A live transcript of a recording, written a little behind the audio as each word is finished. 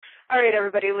All right,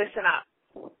 everybody, listen up.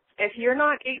 If you're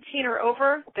not 18 or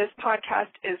over, this podcast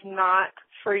is not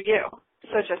for you.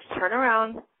 So just turn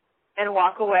around and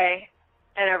walk away,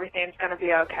 and everything's going to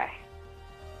be okay.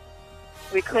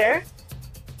 We clear?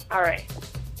 All right.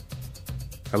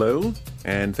 Hello,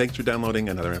 and thanks for downloading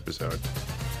another episode.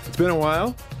 It's been a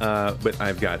while, but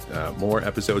I've got more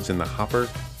episodes in the hopper,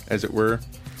 as it were.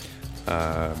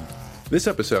 This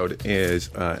episode is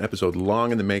an episode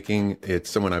long in the making. It's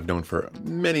someone I've known for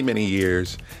many, many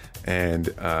years, and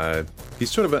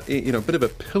he's sort of a bit of a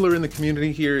pillar in the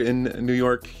community here in New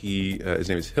York. His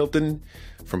name is Hilton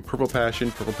from Purple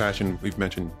Passion. Purple Passion, we've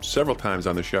mentioned several times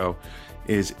on the show,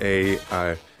 is a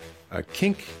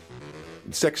kink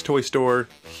sex toy store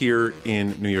here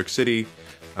in New York City.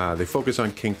 They focus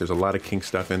on kink. There's a lot of kink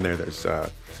stuff in there. There's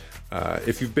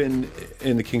if you've been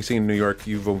in the kink scene in New York,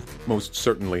 you've most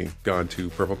certainly gone to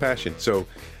Purple Passion. So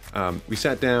we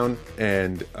sat down,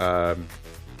 and my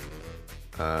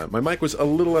mic was a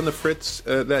little on the fritz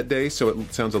that day, so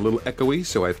it sounds a little echoey,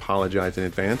 so I apologize in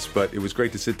advance. But it was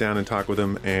great to sit down and talk with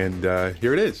him, and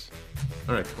here it is.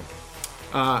 All right, cool.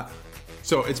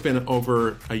 So it's been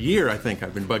over a year, I think,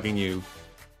 I've been bugging you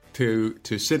to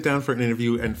sit down for an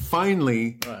interview, and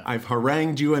finally I've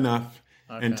harangued you enough.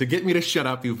 Okay. And to get me to shut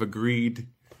up, you've agreed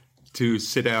to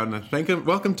sit down.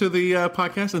 Welcome to the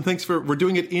podcast, and thanks we're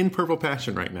doing it in Purple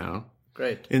Passion right now.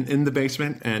 Great. In the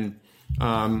basement, and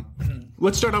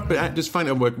let's start up at just find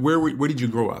out where did you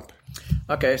grow up?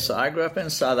 Okay, so I grew up in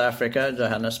South Africa,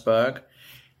 Johannesburg,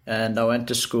 and I went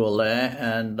to school there,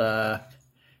 and I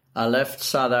left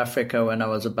South Africa when I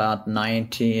was about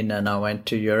 19, and I went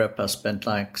to Europe. I spent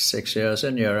like 6 years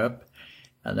in Europe.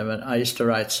 And then I used to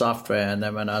write software, and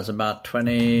then when I was about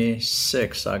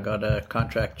 26, I got a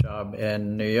contract job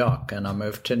in New York, and I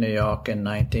moved to New York in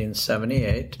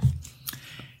 1978.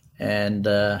 And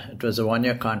it was a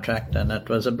one-year contract, and it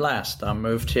was a blast. I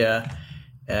moved here,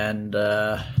 and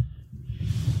that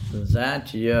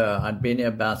year, I'd been here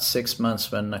about 6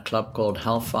 months when a club called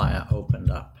Hellfire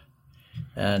opened up.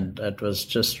 And it was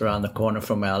just around the corner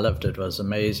from where I lived. It was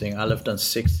amazing. I lived on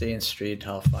 16th Street.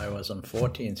 Hellfire was on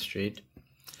 14th Street.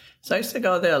 So I used to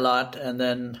go there a lot, and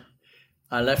then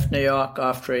I left New York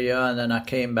after a year, and then I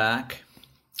came back,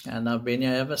 and I've been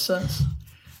here ever since.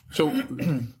 So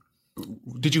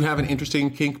did you have an interesting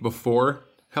kink before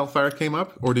Hellfire came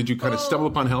up, or did you kind of stumble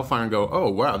upon Hellfire and go, oh,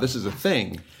 wow, this is a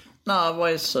thing? No, I've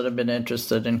always sort of been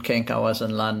interested in kink. I was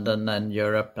in London and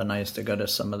Europe, and I used to go to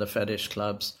some of the fetish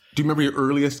clubs. Do you remember your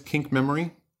earliest kink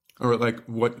memory? Or like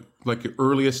your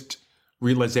earliest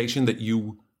realization that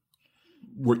you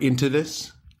were into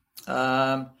this?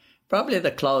 Probably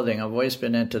the clothing. I've always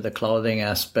been into the clothing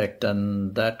aspect,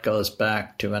 and that goes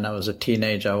back to when I was a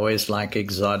teenager. I always liked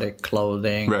exotic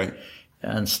clothing, right,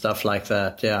 and stuff like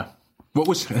that. Yeah. What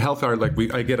was Hellfire like?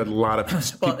 I get a lot of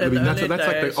people. That's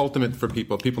like the ultimate for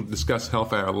people. People discuss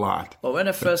Hellfire a lot. Well, when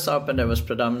it first opened, it was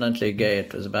predominantly gay.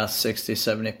 It was about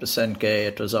 60-70% gay.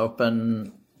 It was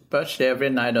open virtually every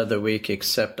night of the week,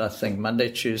 except I think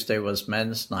Monday, Tuesday was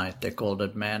men's night. They called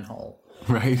it Manhole.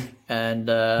 Right. And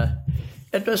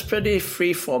it was pretty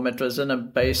freeform. It was in a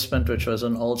basement, which was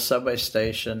an old subway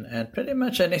station, and pretty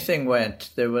much anything went.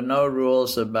 There were no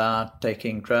rules about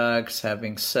taking drugs,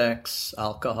 having sex,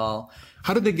 alcohol.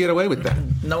 How did they get away with that?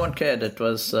 No one cared. It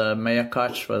was Mayor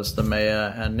Koch was the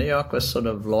mayor, and New York was sort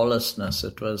of lawlessness.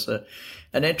 It was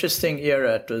an interesting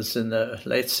era. It was in the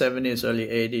late 70s, early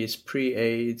 80s,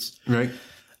 pre-AIDS. Right.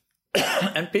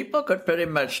 And people could pretty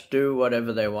much do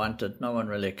whatever they wanted. No one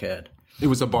really cared. It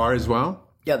was a bar as well?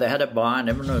 Yeah, they had a bar, and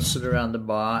everyone would sit around the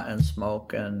bar and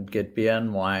smoke and get beer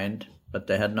and wine, but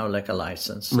they had no liquor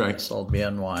license. Right. They sold beer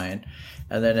and wine.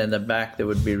 And then in the back, there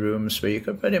would be rooms where you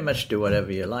could pretty much do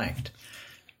whatever you liked.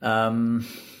 It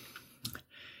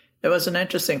was an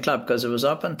interesting club because it was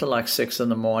up until like 6 in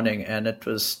the morning, and it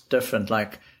was different.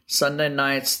 Like Sunday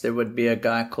nights, there would be a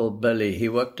guy called Billy. He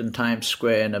worked in Times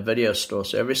Square in a video store.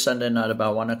 So every Sunday night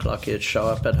about 1 o'clock, he'd show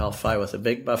up at Hellfire with a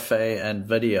big buffet and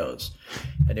videos.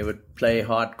 And he would play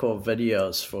hardcore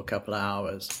videos for a couple of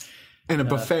hours. And a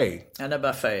buffet. And a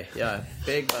buffet, yeah.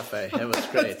 Big buffet. It was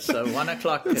great. So 1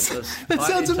 o'clock, it was... That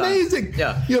sounds amazing.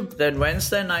 Yeah. Yep. Then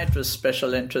Wednesday night was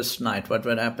special interest night. What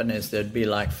would happen is there'd be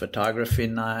like photography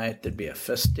night. There'd be a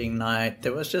fisting night.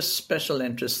 There was just special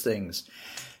interest things.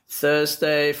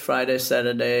 Thursday, Friday,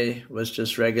 Saturday was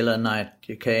just regular night.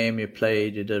 You came, you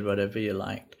played, you did whatever you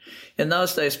liked. In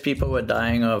those days, people were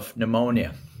dying of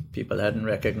pneumonia. People hadn't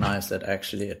recognized that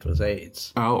actually it was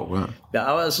AIDS. Oh, wow. Yeah,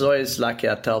 I was always lucky.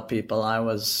 I tell people I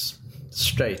was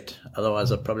straight.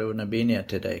 Otherwise, I probably wouldn't have been here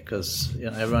today because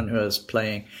everyone who was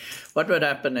playing. What would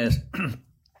happen is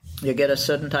you get a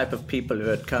certain type of people who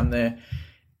would come there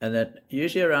And then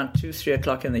usually around 2, 3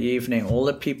 o'clock in the evening, all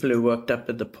the people who worked up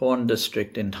at the porn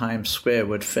district in Times Square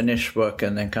would finish work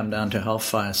and then come down to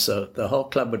Hellfire. So the whole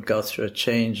club would go through a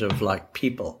change of like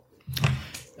people.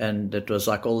 And it was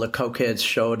like all the cokeheads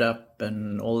showed up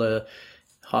and all the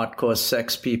hardcore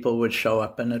sex people would show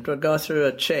up, and it would go through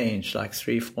a change like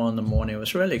 3, 4 in the morning. It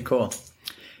was really cool.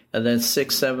 And then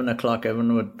 6, 7 o'clock,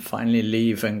 everyone would finally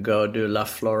leave and go do La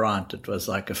Florent. It was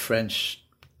like a French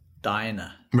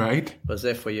diner. Right. It was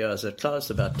there for years. It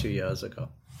closed about 2 years ago.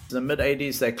 In the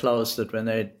mid-'80s, they closed it. When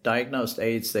they diagnosed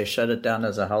AIDS, they shut it down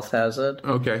as a health hazard.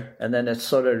 Okay. And then it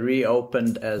sort of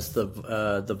reopened as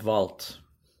the Vault.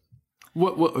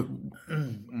 What?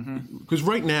 Because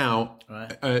right now,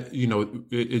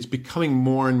 it's becoming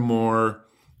more and more,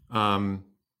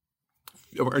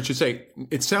 or I should say,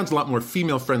 it sounds a lot more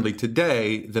female-friendly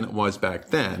today than it was back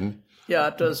then. Yeah,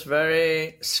 it was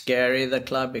very scary, the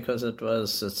club, because it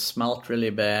smelt really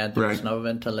bad. There was no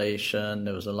ventilation.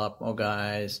 There was a lot more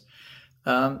guys.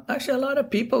 Actually, a lot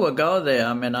of people would go there.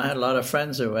 I mean, I had a lot of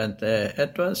friends who went there.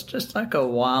 It was just like a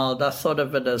wild, I thought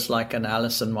of it as like an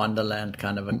Alice in Wonderland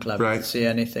kind of a club. You could see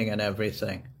anything and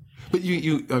everything. But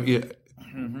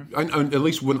at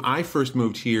least when I first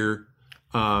moved here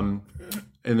in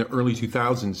the early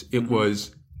 2000s, it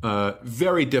was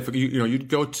very difficult. You'd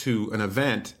go to an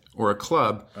event or a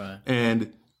club,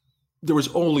 and there was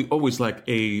always like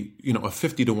a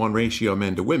 50-to-1 ratio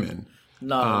men to women.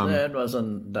 No, it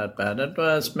wasn't that bad. It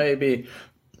was maybe,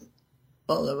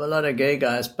 well, there were a lot of gay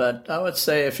guys, but I would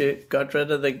say if you got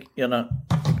rid of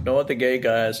ignored the gay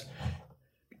guys,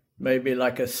 maybe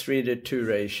like a 3-to-2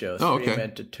 ratio, 3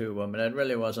 men to 2 women. It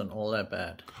really wasn't all that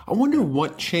bad. I wonder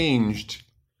what changed,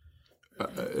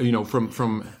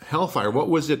 from Hellfire. What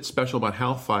was it special about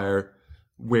Hellfire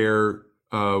where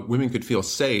women could feel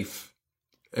safe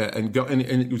and go? And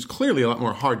it was clearly a lot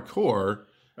more hardcore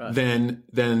than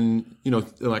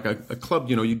like a club.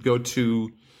 You'd go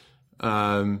to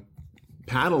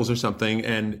Paddles or something,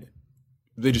 and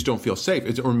they just don't feel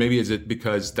safe. Or maybe is it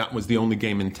because that was the only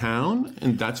game in town,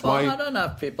 and that's why? I don't know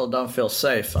if people don't feel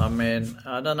safe. I mean,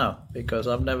 I don't know, because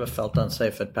I've never felt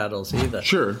unsafe at Paddles either.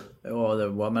 Sure. Or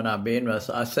the woman I've been with.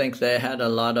 I think they had a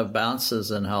lot of bouncers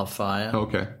in Hellfire.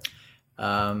 Okay.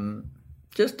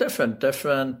 Just different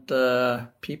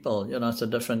people. It's a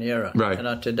different era.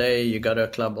 Right. Today you go to a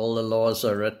club, all the laws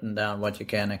are written down, what you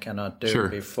can and cannot do. Sure.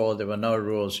 Before there were no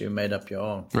rules, you made up your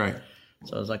own. Right.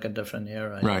 So it was like a different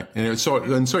era. Right. And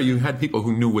so you had people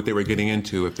who knew what they were getting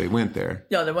into if they went there.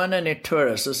 Yeah, there weren't any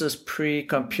tourists. This is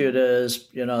pre-computers.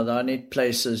 The only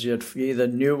places you either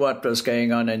knew what was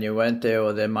going on and you went there,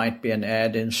 or there might be an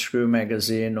ad in Screw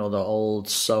Magazine or the old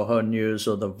Soho News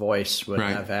or The Voice would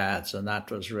have ads, and that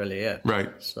was really it.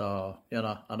 Right. So,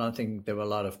 I don't think there were a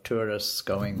lot of tourists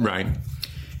going there. Right.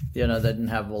 They didn't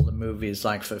have all the movies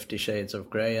like 50 Shades of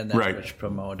Grey and that which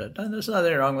promoted. And there's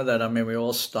nothing wrong with that. I mean, we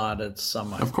all started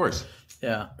somewhere. Of course.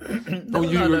 Yeah.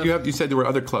 You said there were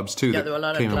other clubs too. Yeah, there were a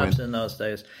lot of clubs in those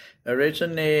days.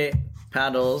 Originally,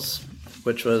 Paddles,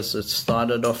 it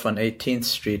started off on 18th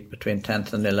Street between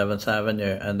 10th and 11th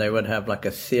Avenue, and they would have like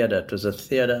a theater. It was a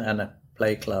theater and a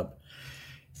play club.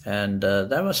 And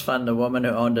that was fun. The woman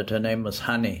who owned it, her name was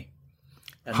Honey.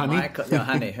 And Honey?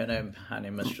 Honey, her name,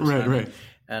 Honey, Mistress Honey. Right.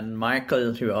 And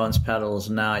Michael, who owns Paddles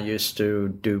now, used to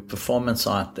do performance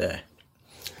art there.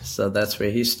 So that's where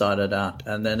he started out.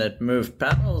 And then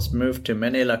Paddles moved to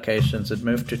many locations. It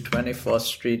moved to 24th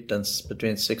Street and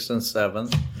between 6th and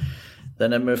 7th.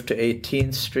 Then it moved to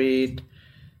 18th Street,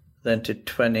 then to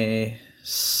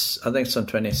I think it's on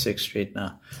 26th Street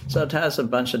now. So it has a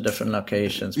bunch of different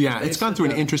locations. Yeah, it's gone through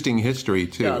an interesting history,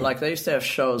 too. Yeah, like they used to have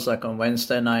shows like on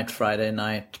Wednesday night, Friday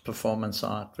night, performance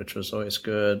art, which was always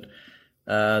good.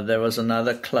 There was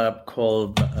another club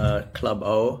called Club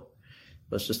O.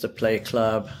 It was just a play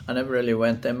club. I never really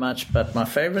went there much, but my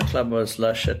favorite club was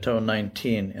Le Chateau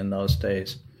 19 in those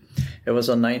days. It was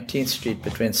on 19th Street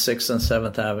between 6th and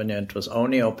 7th Avenue. It was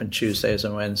only open Tuesdays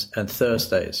and Wednesdays and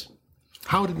Thursdays.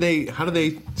 How did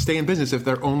they stay in business if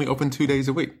they're only open 2 days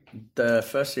a week?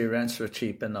 Firstly, rents were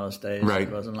cheap in those days. Right.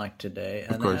 It wasn't like today.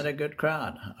 And they had a good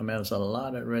crowd. I mean, it was a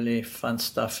lot of really fun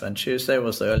stuff. And Tuesday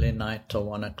was the early night till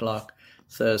 1 o'clock.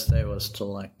 Thursday was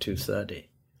till like 2:30.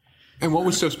 And what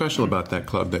was so special about that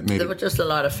club that made There were just a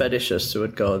lot of fetishists who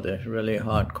would go there, really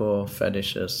hardcore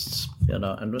fetishists, and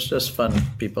it was just fun.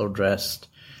 People dressed.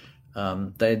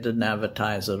 They didn't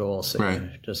advertise at all, so you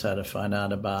just had to find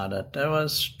out about it. It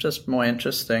was just more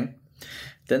interesting.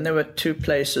 Then there were 2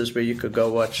 places where you could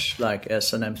go watch like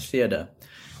S&M theater.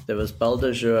 There was Belle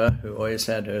de Jour, who always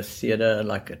had her theater,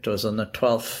 like it was on the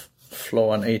 12th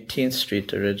floor on 18th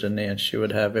Street originally, and she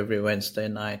would have every Wednesday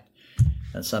night.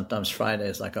 And sometimes Friday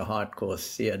is like a hardcore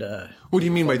theater. What do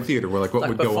you mean by theater? Well, like what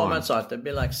would go on? Performance art. There'd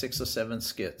be like 6 or 7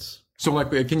 skits. So,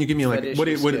 like, can you give me like what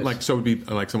it like? So, it would be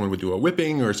like someone would do a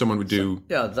whipping, or someone would do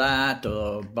that,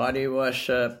 or body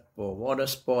worship, or water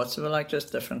sports. They were like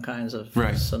just different kinds of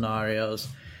scenarios.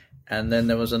 And then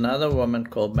there was another woman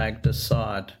called Magda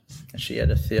Sard, and she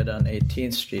had a theater on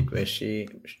 18th Street where she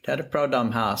had a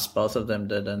pro-dom house. Both of them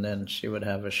did, and then she would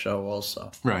have a show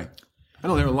also. Right. I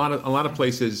know there were a lot of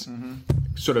places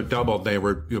sort of doubled. They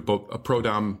were both a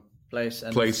pro-dom place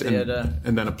and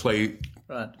then a play.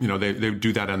 Right. They would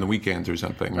do that on the weekends or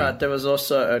something. Right. There was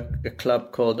also a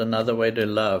club called Another Way to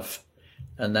Love.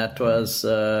 And that was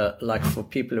like for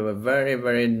people who were very,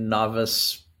 very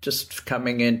novice, just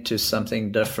coming into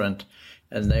something different.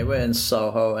 And they were in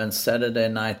Soho, and Saturday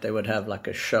night they would have like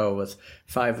a show with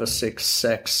 5 or 6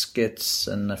 sex skits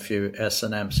and a few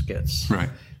S&M skits. Right.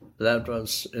 That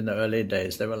was in the early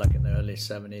days. They were like in the early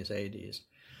 70s, 80s.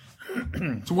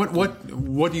 So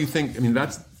what do you think? I mean,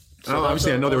 that's... So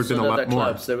obviously, I know there would have been a lot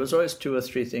more. There was always 2 or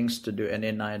 3 things to do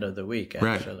any night of the week,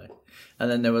 actually. Right. And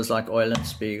then there was like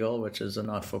Eulenspiegel, which is a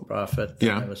not-for-profit.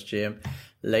 Yeah. There was GM.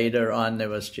 Later on, there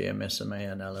was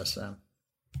GMSMA and LSM.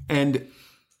 And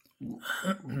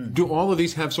do all of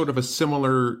these have sort of a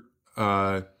similar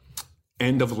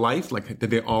end of life? Like,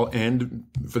 did they all end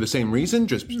for the same reason?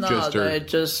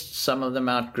 Some of them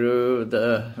outgrew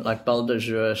like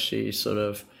Baldajur, she sort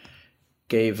of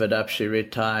gave it up. She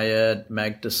retired.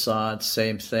 Magda Sard,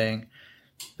 same thing.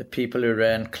 The people who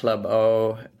ran Club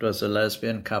O, it was a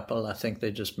lesbian couple. I think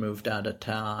they just moved out of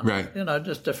town. Right.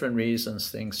 Just different reasons.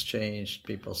 Things changed.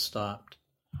 People stopped.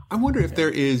 I wonder if there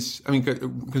is,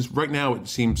 because right now it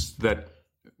seems that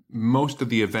most of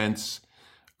the events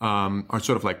are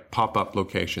sort of like pop-up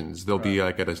locations. They'll be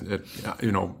like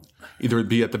either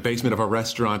be at the basement of a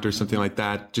restaurant or something like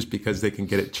that, just because they can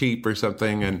get it cheap or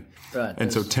something.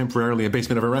 And so temporarily a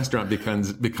basement of a restaurant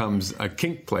becomes a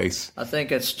kink place. I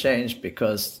think it's changed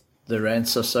because the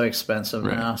rents are so expensive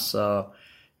now. So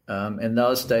in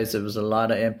those days, there was a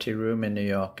lot of empty room in New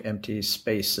York, empty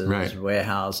spaces,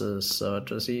 warehouses. So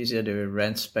it was easier to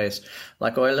rent space.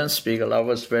 Like Eulenspiegel, I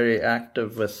was very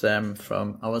active with them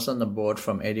I was on the board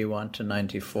from 81 to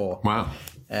 94. Wow.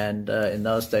 And in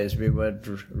those days, we would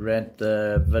rent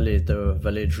the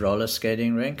village roller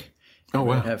skating rink. Oh,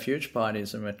 wow. We'd have huge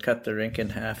parties, and we'd cut the rink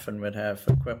in half, and we'd have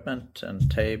equipment and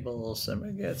tables, and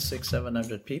we'd get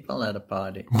 600-700 people at a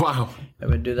party. Wow. And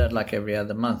we'd do that like every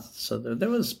other month. So there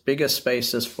was bigger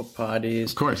spaces for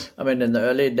parties. Of course. I mean, in the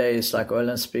early days, like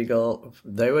Eulenspiegel,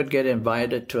 they would get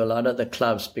invited to a lot of the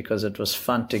clubs because it was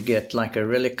fun to get like a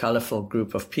really colorful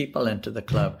group of people into the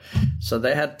club. So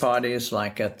they had parties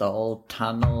like at the Old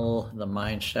Tunnel, the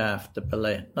Mine Shaft,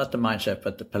 not the Mine Shaft,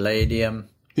 but the Palladium.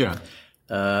 Yeah.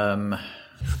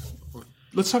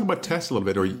 Let's talk about TESS a little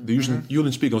bit, or the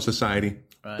Eulenspiegel Society.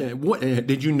 Right. What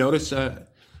did you notice a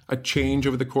change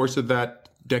over the course of that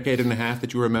decade and a half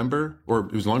that you remember, or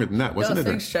it was longer than that, wasn't it?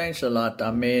 Things changed a lot.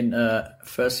 I mean,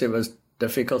 first it was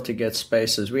difficult to get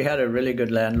spaces. We had a really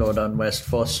good landlord on West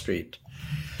 4th Street,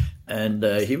 and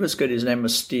he was good. His name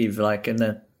was Steve. Like in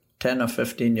the 10 or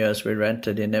 15 years we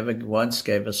rented, he never once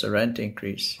gave us a rent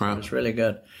increase. Wow. It was really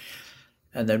good.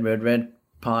 And then we'd rent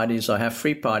parties or have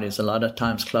free parties. A lot of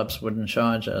times clubs wouldn't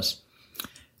charge us.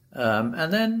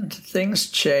 And then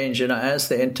things changed, as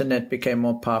the internet became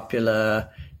more popular,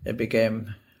 it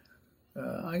became,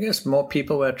 I guess more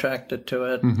people were attracted to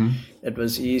it. Mm-hmm. It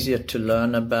was easier to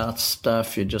learn about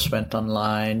stuff. You just went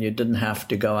online. You didn't have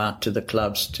to go out to the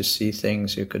clubs to see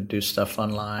things. You could do stuff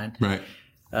online. Right.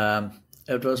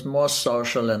 It was more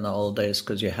social in the old days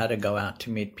because you had to go out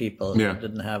to meet people. Yeah. You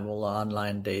didn't have all the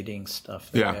online dating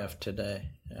stuff that we have today.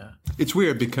 Yeah. It's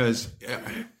weird because,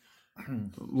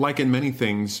 like in many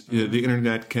things, the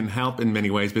internet can help in many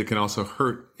ways, but it can also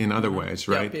hurt in other ways,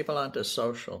 right? Yeah, people aren't as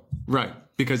social. Right,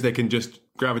 because they can just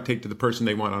gravitate to the person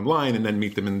they want online and then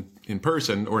meet them in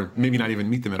person, or maybe not even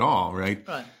meet them at all, right?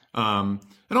 Right. And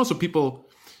also people,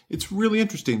 it's really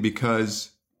interesting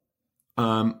because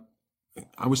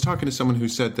I was talking to someone who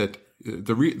said that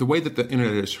the way that the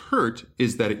internet is hurt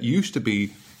is that it used to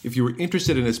be, if you were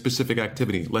interested in a specific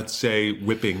activity, let's say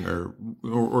whipping or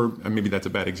maybe that's a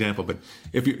bad example, but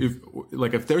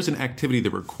if there's an activity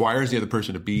that requires the other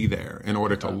person to be there in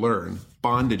order to learn,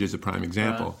 bondage is a prime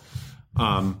example.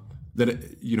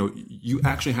 That you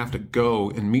actually have to go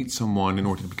and meet someone in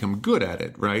order to become good at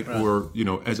it, right? Or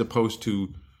as opposed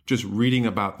to just reading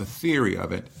about the theory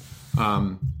of it,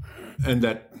 and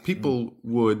that people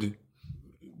would,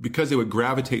 because they would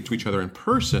gravitate to each other in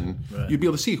person, you'd be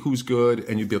able to see who's good,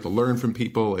 and you'd be able to learn from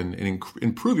people and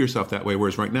improve yourself that way.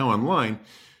 Whereas right now online,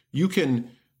 you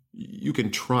can you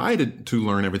can try to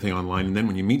learn everything online, and then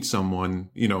when you meet someone,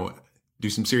 do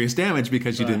some serious damage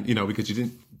because you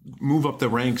didn't move up the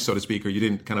ranks, so to speak, or you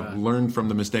didn't kind of learn from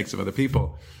the mistakes of other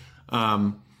people.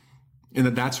 And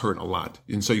that's hurt a lot.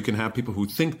 And so you can have people who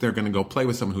think they're going to go play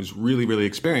with someone who's really, really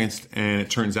experienced, and it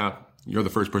turns out you're the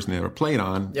first person they ever played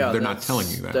on. Yeah, they're not telling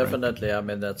you that. Definitely. Right? I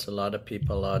mean, that's a lot of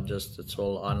people are just, it's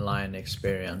all online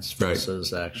experience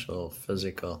versus actual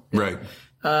physical. Right.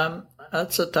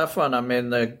 That's a tough one. I mean,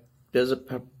 there's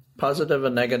a positive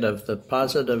and negative. The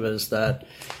positive is that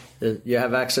you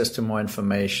have access to more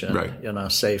information,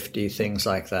 right. Safety, things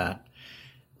like that.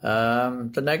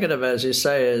 The negative, as you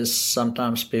say, is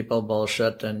sometimes people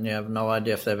bullshit and you have no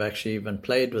idea if they've actually even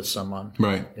played with someone.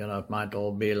 Right. It might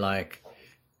all be like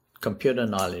computer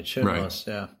knowledge. Who knows?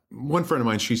 Yeah. One friend of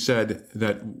mine, she said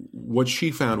that what she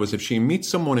found was if she meets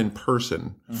someone in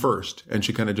person first and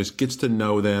she kind of just gets to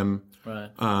know them,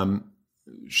 right.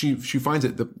 She finds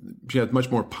it she has much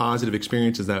more positive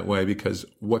experiences that way, because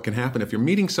what can happen if you're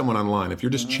meeting someone online, if you're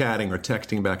just chatting or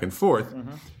texting back and forth,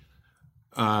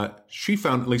 she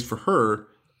found, at least for her,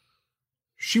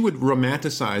 she would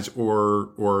romanticize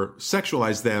or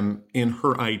sexualize them in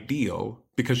her ideal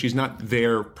because she's not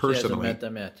there personally. She hasn't met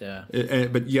them yet, yeah.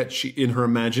 But yet, in her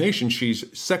imagination, she's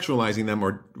sexualizing them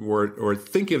or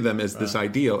thinking of them as this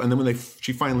ideal. And then when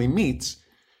she finally meets,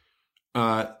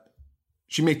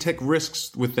 she may take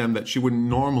risks with them that she wouldn't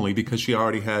normally, because she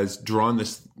already has drawn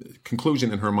this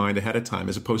conclusion in her mind ahead of time,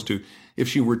 as opposed to if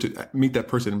she were to meet that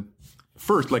person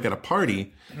first, like at a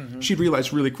party, she'd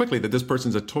realize really quickly that this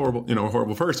person's a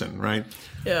horrible person, right?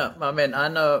 Yeah, I mean, I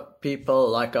know people,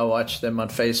 like I watch them on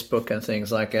Facebook and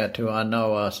things like that, who I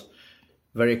know are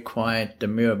very quiet,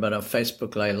 demure, but on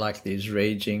Facebook they like these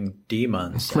raging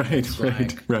demons. Right.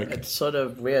 It's sort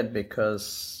of weird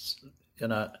because,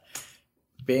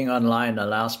 being online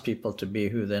allows people to be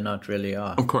who they not really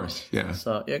are. Of course, yeah.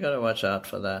 So you got to watch out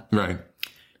for that. Right.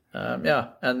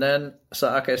 And then,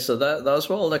 so those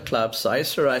were all the clubs. So I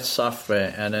used to write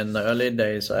software, and in the early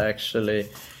days, I actually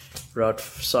wrote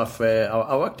software.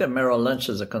 I worked at Merrill Lynch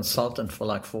as a consultant for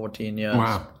like 14 years.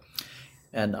 Wow.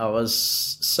 And I was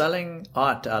selling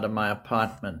art out of my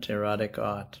apartment, erotic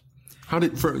art. How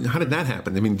did that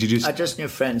happen? I mean, I just knew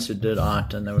friends who did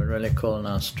art, and they were really cool, and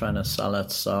I was trying to sell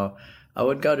it. So I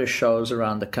would go to shows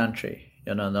around the country.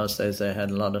 In those days, they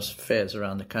had a lot of fairs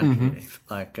around the country,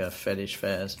 like fetish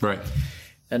fairs. Right.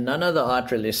 And none of the art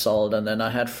really sold. And then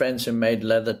I had friends who made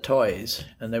leather toys.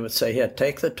 And they would say, here,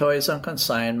 take the toys on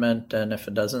consignment, and if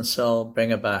it doesn't sell,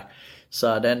 bring it back.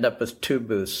 So I'd end up with two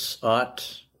booths,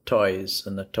 art, toys.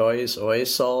 And the toys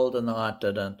always sold and the art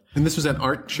didn't. And this was at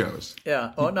art shows?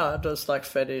 Yeah. Oh, no, it was like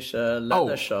fetish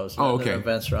leather shows, leather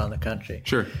events around the country.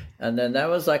 Sure. And then that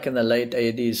was like in the late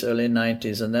 80s, early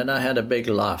 90s. And then I had a big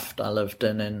loft I lived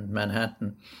in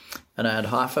Manhattan. And I had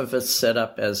half of it set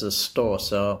up as a store.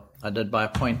 So I did by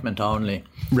appointment only.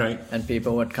 Right. And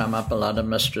people would come up, a lot of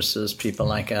mistresses, people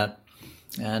like that.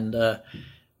 And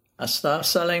I started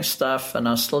selling stuff, and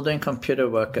I was still doing computer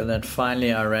work. And then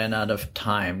finally I ran out of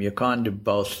time. You can't do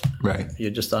both. Right. You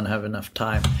just don't have enough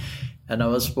time. And I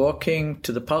was walking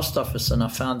to the post office, and I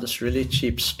found this really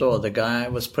cheap store. The guy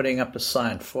was putting up a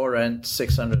sign, for rent,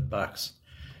 $600.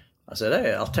 I said,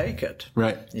 hey, I'll take it.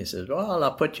 Right. He said, well,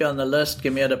 I'll put you on the list.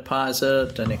 Give me a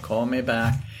deposit. And he called me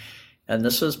back. And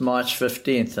this was March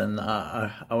 15th. And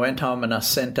I went home and I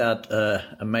sent out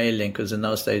a mailing, because in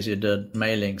those days you did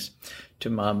mailings. To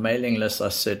my mailing list, I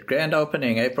said, grand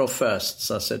opening, April 1st.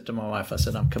 So I said to my wife,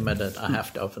 I'm committed. I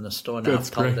have to open the store now. I've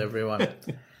told everyone.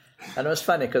 And it was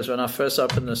funny because when I first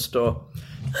opened the store,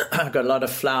 I got a lot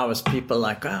of flowers. People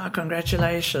like,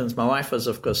 congratulations. My wife was,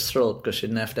 of course, thrilled because she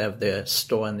didn't have to have their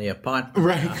store in the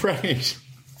apartment. Right.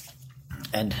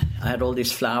 And I had all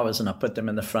these flowers, and I put them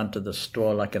in the front of the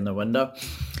store, like in the window.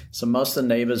 So most of the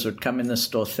neighbors would come in the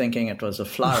store thinking it was a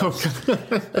florist.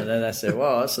 And then I said,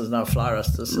 well, this is no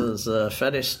florist. This is a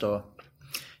fetish store.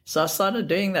 So I started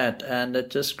doing that, and it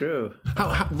just grew.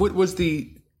 What was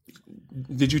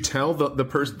did you tell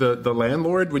the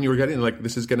landlord when you were getting, like,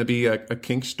 this is going to be a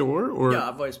kink store? Or? Yeah,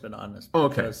 I've always been honest. Oh,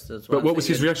 okay. But what was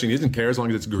his reaction? He doesn't care as long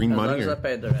as it's green money? As long as I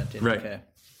paid the rent, he didn't care. Right.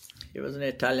 He was an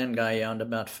Italian guy. He owned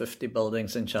about 50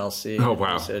 buildings in Chelsea. Oh,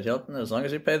 wow. He said, Hilton, as long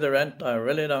as you pay the rent, I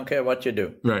really don't care what you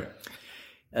do. Right.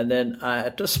 And then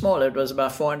it was small. It was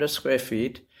about 400 square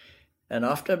feet. And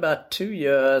after about 2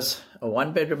 years, a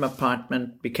one-bedroom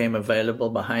apartment became available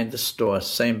behind the store,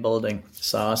 same building.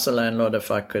 So I asked the landlord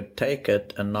if I could take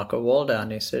it and knock a wall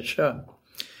down. He said, sure.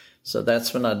 So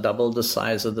that's when I doubled the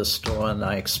size of the store, and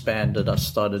I expanded. I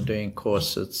started doing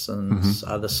corsets and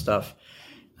other stuff.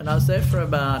 And I was there for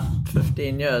about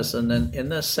 15 years. And then in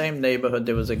the same neighborhood,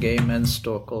 there was a gay men's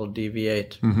store called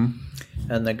DV8.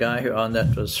 And the guy who owned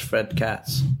that was Fred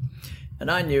Katz. And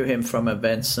I knew him from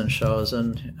events and shows.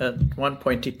 And at one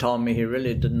point, he told me he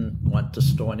really didn't want the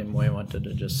store anymore. He wanted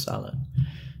to just sell it.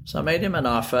 So I made him an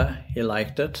offer. He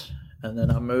liked it. And then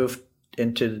I moved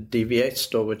into the DV8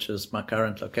 store, which is my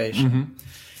current location.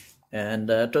 And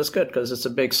it was good because it's a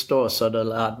big store, so it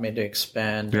allowed me to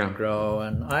expand and grow.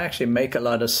 And I actually make a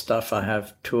lot of stuff. I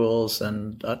have tools,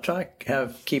 and I try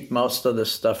to keep most of the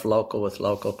stuff local with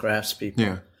local craftspeople.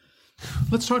 Yeah.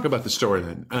 Let's talk about the store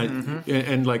then.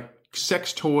 And like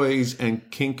sex toys and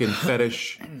kink and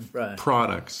fetish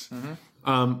products.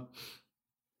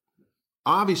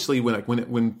 Obviously,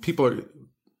 when people are,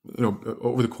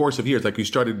 over the course of years, like you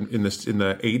started in the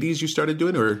 80s, you started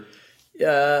doing, or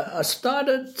I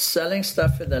started selling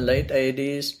stuff in the late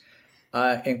 80s.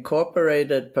 I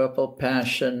incorporated Purple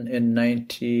Passion in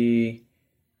 91,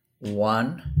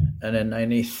 and in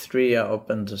 93 I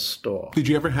opened the store. Did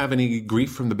you ever have any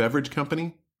grief from the beverage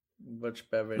company? Which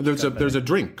beverage company? There's a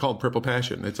drink called Purple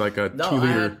Passion. It's like a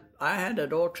 2-liter. I had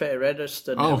it all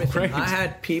registered and everything. Great. I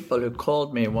had people who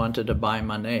called me and wanted to buy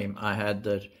my name. I had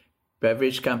the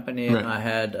beverage company, and I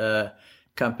had a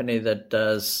company that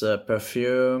does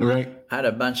perfume. I had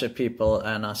a bunch of people,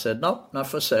 and I said, nope, not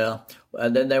for sale.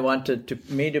 And then they wanted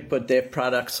me to put their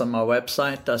products on my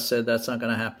website. I said, that's not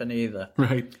going to happen either.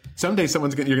 Right. Someday you're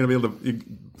going to be able to,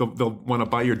 they'll want to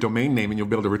buy your domain name and you'll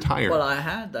be able to retire. Well, I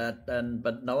had that,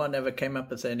 but no one ever came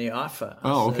up with any offer.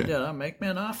 I said, make me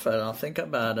an offer and I'll think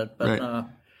about it. But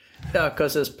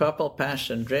because there's Purple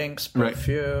Passion drinks,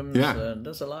 perfumes, and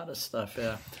there's a lot of stuff,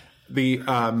 you'll be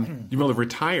able to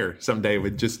retire someday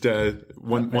with just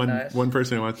one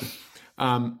person who wants to.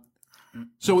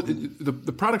 So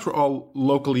the products were all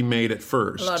locally made at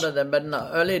first. A lot of them, but in the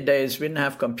early days we didn't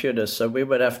have computers, so we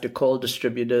would have to call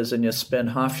distributors, and you'd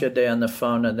spend half your day on the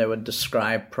phone, and they would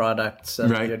describe products,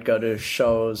 and you'd go to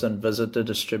shows and visit the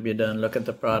distributor and look at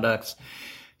the products.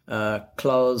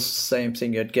 Clothes, same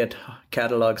thing. You'd get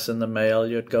catalogs in the mail.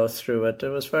 You'd go through it. It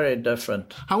was very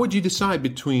different. How would you decide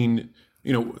between,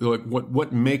 like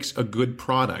what makes a good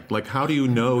product? Like, how do you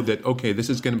know that, okay, this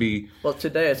is going to be... Well,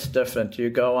 today it's different. You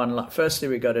go on... Firstly,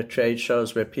 we go to trade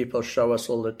shows where people show us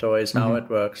all the toys, how it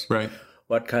works.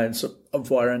 What kinds of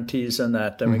warranties and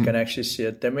that, and we can actually see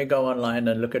it. Then we go online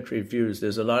and look at reviews.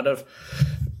 There's a lot of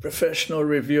professional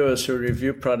reviewers who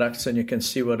review products, and you can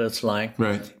see what it's like.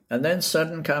 And then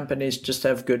certain companies just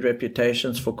have good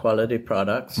reputations for quality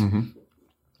products.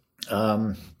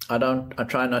 I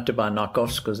try not to buy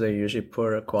knockoffs because they're usually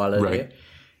poorer quality.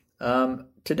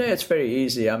 Today it's very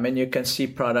easy. I mean, you can see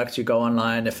products, you go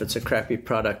online, if it's a crappy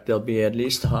product, there'll be at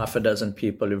least half a dozen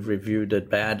people who've reviewed it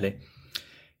badly.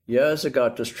 Years ago,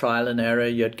 it was trial and error.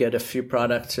 You'd get a few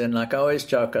products in. Like I always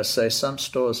joke, I say some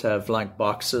stores have like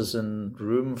boxes and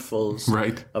roomfuls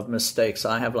of mistakes.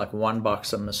 I have like one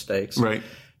box of mistakes.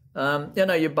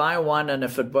 You buy one, and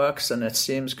if it works and it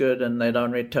seems good and they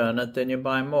don't return it, then you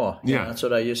buy more. That's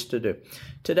what I used to do.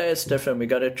 Today it's different. We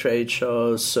go to trade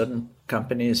shows. Certain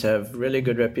companies have really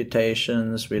good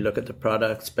reputations. We look at the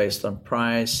products based on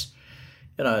price.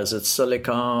 Is it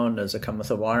silicone? Does it come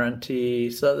with a warranty?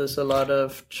 So there's a lot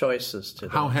of choices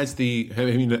today. How has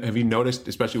have you noticed,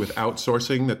 especially with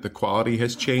outsourcing, that the quality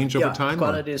has changed over time?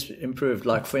 Quality has improved.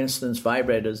 Like, for instance,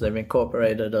 vibrators, they've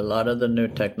incorporated a lot of the new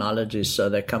technologies. So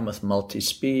they come with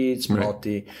multi-speeds,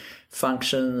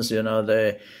 multi-functions.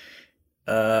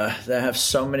 They have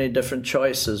so many different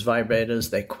choices.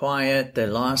 Vibrators, they're quiet, they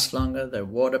last longer, they're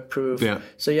waterproof.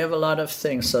 So you have a lot of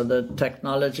things. So the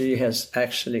technology has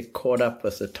actually caught up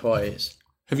with the toys.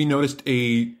 Have you noticed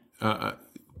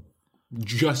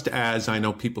just as I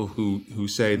know people who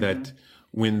say that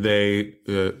when they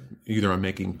either are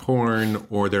making porn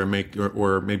or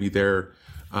or maybe they're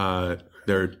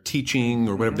teaching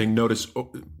or whatever, they notice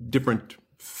different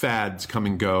fads come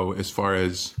and go as far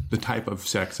as the type of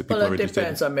sex that people are interested in. Well, it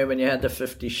depends. I mean, when you had the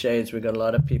 50 Shades, we got a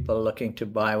lot of people looking to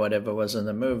buy whatever was in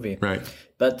the movie.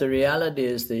 But the reality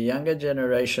is the younger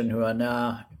generation who are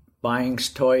now buying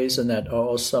toys and that are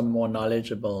also more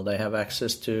knowledgeable. They have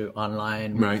access to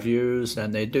online reviews,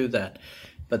 and they do that.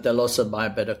 But they'll also buy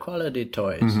better quality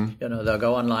toys. They'll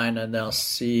go online and they'll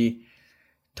see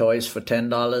toys for $10,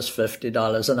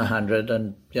 $50, and $100,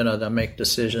 and, they'll make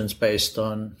decisions based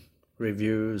on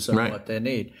reviews and what they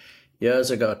need.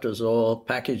 Years ago, it was all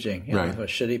packaging. If a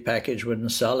shitty package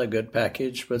wouldn't sell, a good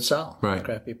package would sell.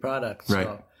 Crappy products.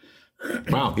 So,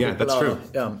 wow, that's true.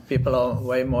 People are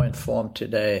way more informed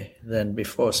today than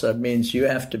before. So it means you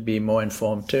have to be more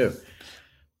informed too.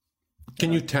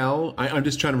 Can you tell? I'm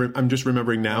just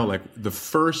remembering now, like the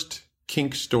first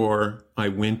kink store I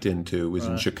went into was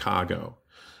in Chicago.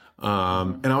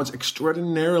 And I was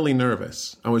extraordinarily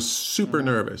nervous. I was super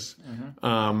nervous.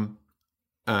 And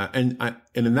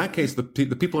in that case, the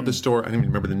people at the store, I don't even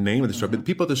remember the name of the store, but the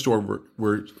people at the store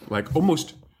were like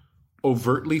almost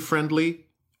overtly friendly.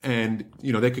 And,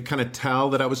 you know, they could kind of tell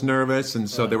that I was nervous. And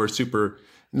so they were super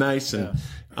nice. And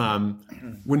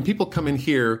when people come in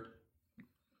here,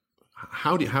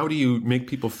 how do you make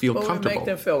people feel comfortable? We make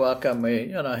them feel welcome. We,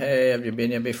 you know, hey, have you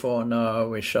been here before? No.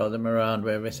 We show them around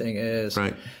where everything is.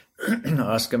 Right.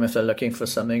 Ask them if they're looking for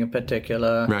something in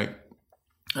particular. Right.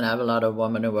 And I have a lot of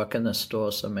women who work in the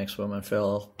store, so it makes women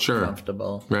feel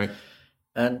comfortable. Right.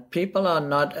 And people are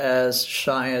not as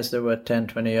shy as they were 10,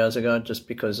 20 years ago just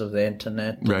because of the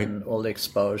internet and all the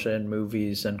exposure in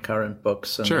movies and current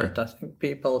books. And I think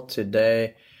people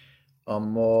today are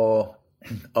more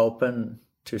open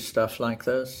to stuff like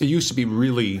this. It used to be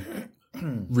really,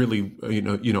 you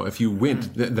know, if you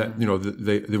went, that you know,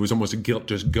 there was almost a guilt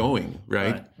just going,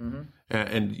 right?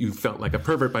 And you felt like a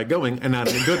pervert by going, and not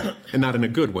in a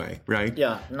good way, right?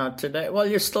 Yeah, not today. Well,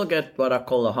 you still get what I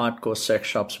call the hardcore sex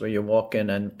shops, where you walk in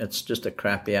and it's just a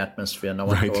crappy atmosphere. No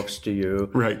one talks to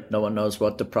you. Right. No one knows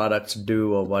what the products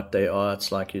do or what they are.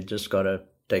 It's like you just got to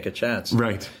take a chance.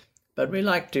 Right. But we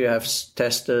like to have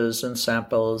testers and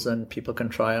samples, and people can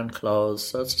try on clothes.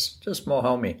 So it's just more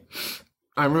homey.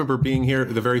 I remember being here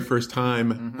the very first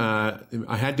time.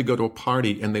 I had to go to a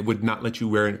party, and they would not let you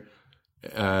wear.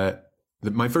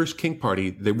 My first kink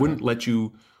party, they wouldn't let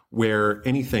you wear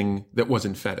anything that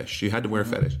wasn't fetish. You had to wear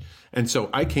fetish, and so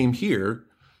I came here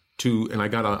and I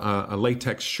got a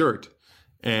latex shirt,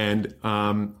 and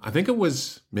I think it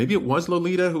was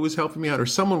Lolita who was helping me out, or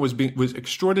someone was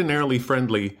extraordinarily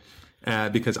friendly,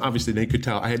 because obviously they could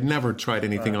tell I had never tried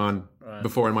anything on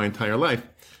before in my entire life.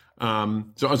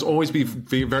 So I was always be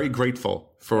very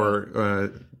grateful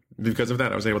for, because of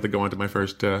that, I was able to go on to my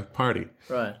first party.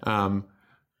 Right.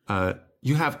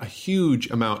 You have a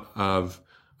huge amount of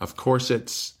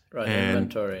corsets. Right, and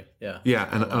inventory. Yeah.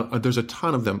 Yeah, and there's a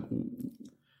ton of them.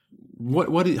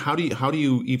 How do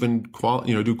you even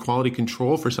do quality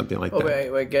control for something like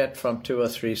that? We get from 2 or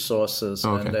 3 sources,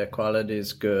 and their quality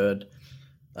is good.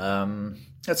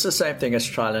 It's the same thing as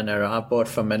trial and error. I've bought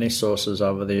from many sources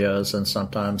over the years, and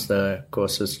sometimes the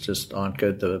corsets just aren't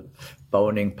good. The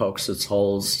boning pokes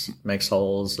makes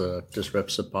holes, just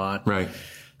rips apart. Right.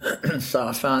 So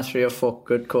I found 3 or 4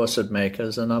 good corset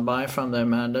makers, and I buy from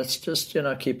them, and it's just,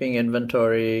 keeping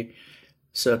inventory.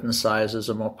 Certain sizes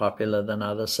are more popular than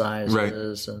other sizes. Right.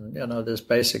 And, there's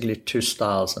basically 2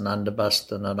 styles, an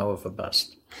underbust and an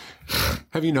overbust.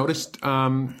 Have you noticed, I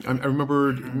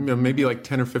remember maybe like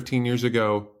 10 or 15 years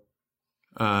ago,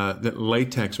 that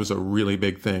latex was a really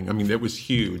big thing. I mean, it was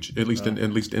huge, at least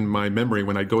in my memory,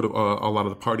 when I go to a lot of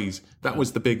the parties, that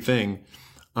was the big thing.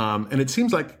 And it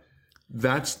seems like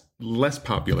that's less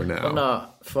popular now. Well, no,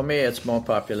 for me it's more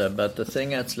popular, but the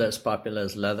thing that's less popular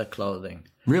is leather clothing.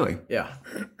 Really? Yeah.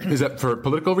 Is that for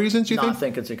political reasons, you think? I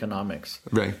think it's economics.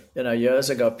 Right. Years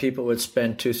ago, people would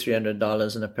spend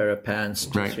 $200-$300 on a pair of pants,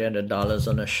 $200-$300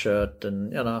 on a shirt,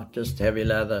 and, just heavy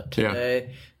leather.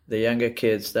 Today, the younger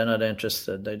kids, they're not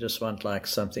interested. They just want like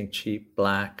something cheap,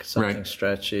 black, something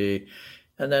stretchy,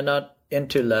 and they're not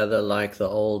into leather like the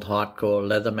old hardcore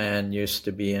leather man used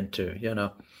to be into,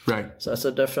 Right. So it's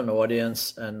a different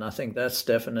audience, and I think that's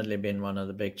definitely been one of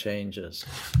the big changes.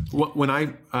 When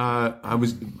I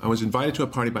was invited to a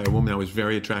party by a woman I was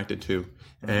very attracted to,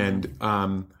 and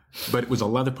but it was a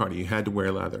leather party. You had to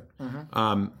wear leather,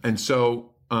 and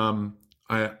so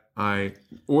I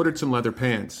ordered some leather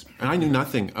pants, and I knew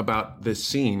nothing about this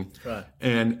scene. Right.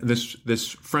 And this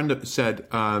friend said,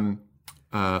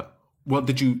 "Well,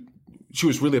 did you?" She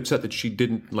was really upset that she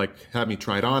didn't have me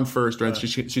try it on first. Or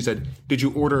she said, "Did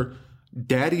you order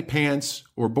daddy pants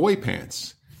or boy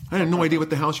pants?" I had no idea what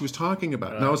the hell she was talking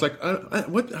about. And I was like,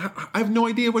 "What? I have no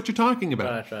idea what you're talking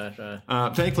about."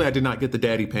 Right. Thankfully, I did not get the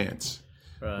daddy pants,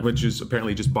 which is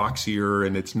apparently just boxier,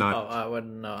 and it's not. Oh, I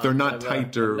wouldn't know. They're not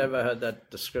tight or. I've never heard that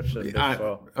description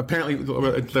before. Apparently,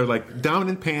 they're like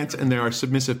dominant pants, and there are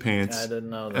submissive pants. I didn't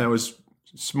know that. And I was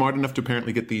smart enough to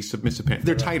apparently get the submissive pants.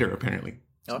 They're tighter, apparently.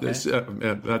 Okay. That's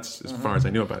as far as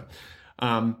I knew about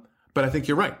it. But I think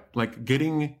you're right. By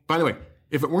the way,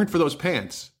 if it weren't for those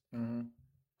pants,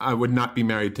 I would not be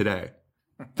married today.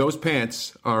 Those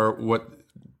pants are what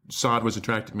Saad was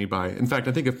attracted to me by. In fact,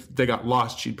 I think if they got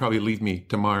lost, she'd probably leave me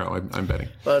tomorrow, I'm betting.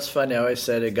 Well, it's funny. I always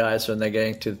say to guys when they're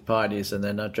going to parties and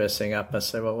they're not dressing up, I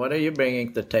say, well, what are you bringing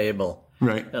to the table?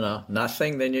 Right.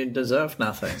 Nothing, then you deserve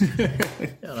nothing.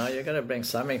 You're going to bring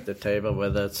something to the table,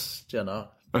 whether it's,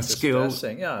 a skill.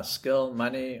 Dressing. Yeah, skill,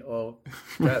 money, or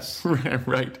dress.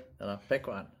 Right. Pick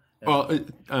one. Yeah.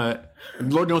 Well,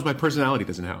 Lord knows my personality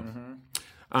doesn't help.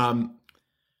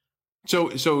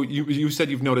 So you said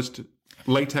you've noticed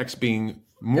latex being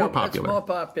more popular. It's more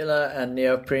popular, and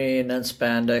neoprene and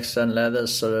spandex and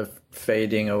leather's sort of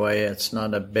fading away. It's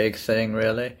not a big thing,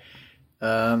 really.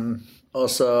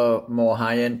 Also, more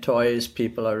high-end toys.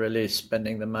 People are really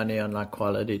spending the money on like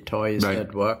quality toys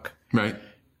that work. Right.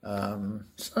 So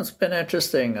it's been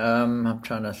interesting. I'm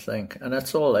trying to think, and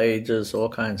it's all ages, all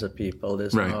kinds of people.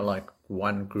 There's no like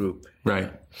one group.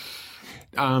 Right.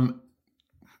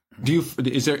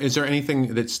 Is there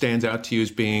anything that stands out to you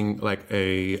as being like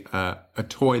a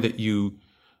toy that you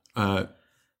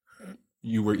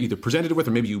were either presented with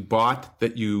or maybe you bought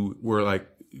that you were like,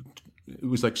 it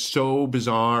was like so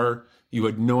bizarre you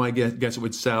had no idea guess it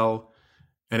would sell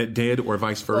and it did, or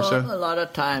vice versa? Well, a lot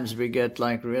of times we get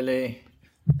like really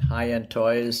high-end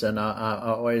toys, and I'm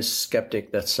always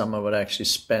skeptic that someone would actually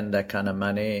spend that kind of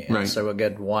money. And so we'll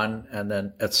get one and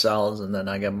then it sells, and then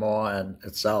I get more and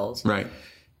it sells. Right.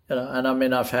 And I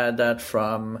mean, I've had that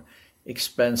from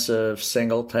expensive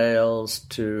single tails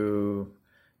to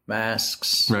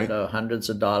masks, hundreds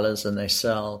of dollars, and they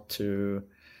sell, to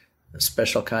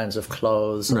special kinds of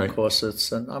clothes and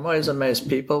corsets. And I'm always amazed.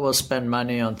 People will spend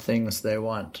money on things they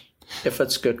want if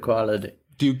it's good quality.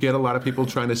 Do you get a lot of people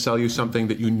trying to sell you something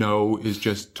that you know is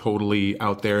just totally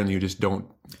out there and you just don't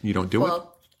do it?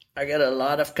 I get a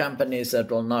lot of companies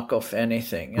that will knock off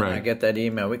anything. And I get that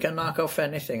email, we can knock off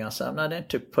anything. I say, I'm not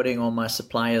into putting all my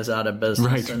suppliers out of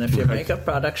business. And if you make a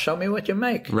product, show me what you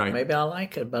make. Maybe I'll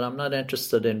like it, but I'm not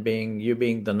interested in being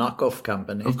the knockoff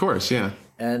company. Of course, yeah.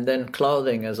 And then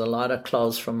clothing, there's a lot of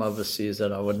clothes from overseas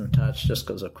that I wouldn't touch just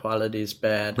because the quality is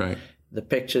bad. Right. The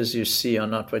pictures you see are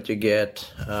not what you get.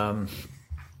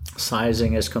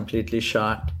 Sizing is completely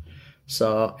shot.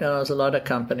 So, there's a lot of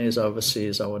companies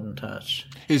overseas I wouldn't touch.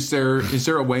 Is there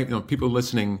a way, people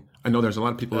listening, I know there's a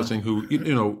lot of people listening who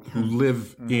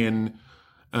live in,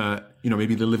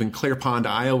 maybe they live in Clear Pond,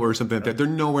 Iowa or something like that. They're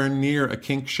nowhere near a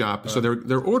kink shop. So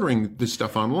they're ordering this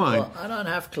stuff online. Well, I don't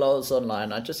have clothes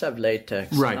online. I just have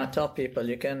latex. Right. And I tell people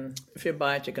if you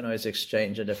buy it, you can always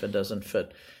exchange it if it doesn't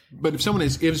fit. But if someone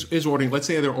is ordering, let's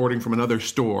say they're ordering from another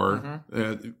store,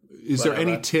 is there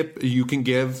any tip you can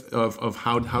give of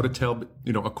how to tell,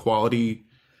 a quality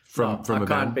from a band? I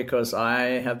can't, because I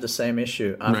have the same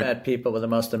issue. I've had people with the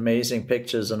most amazing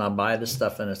pictures, and I buy the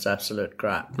stuff and it's absolute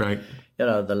crap. Right.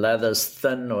 The leather's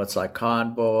thin, or it's like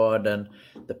cardboard, and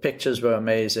the pictures were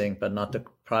amazing, but not the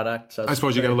product. So I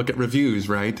suppose you got to look at reviews,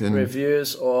 right? And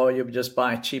reviews, or you just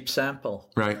buy a cheap sample,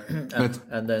 right,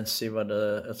 and then see what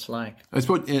it's like. I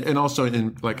suppose, and also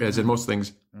as in most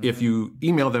things, if you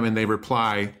email them and they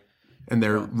reply and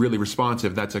they're really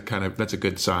responsive, that's a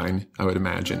good sign, I would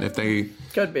imagine. If they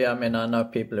could be. I mean, I know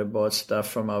people who bought stuff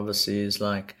from overseas,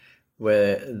 like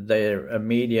where they're a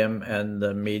medium and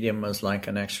the medium was like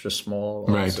an extra small,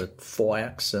 or is it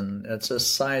 4X, and it's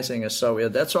just sizing is so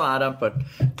weird. That's why I don't put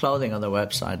clothing on the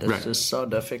website. It's just so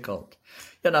difficult.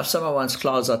 If someone wants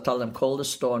clothes, I tell them, call the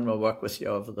store and we'll work with you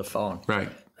over the phone. Right.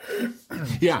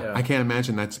 Yeah, I can't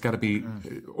imagine that's got to be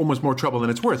almost more trouble than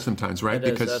it's worth sometimes, right?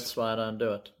 Because that's why I don't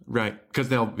do it. Right, because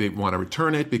they want to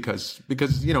return it because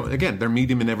again, they're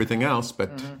medium and everything else,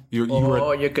 but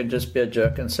or you could just be a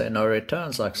jerk and say no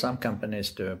returns, like some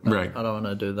companies do. But right. I don't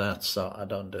want to do that, so I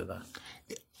don't do that.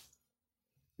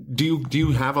 Do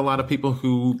you have a lot of people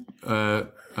who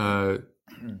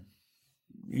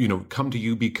come to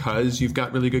you because you've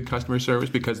got really good customer service,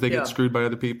 because they get screwed by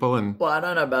other people? And well, I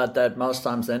don't know about that. Most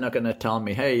times they're not going to tell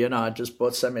me, hey, I just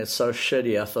bought something, it's so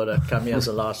shitty, I thought I'd come here as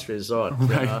a last resort.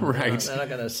 Right. They're not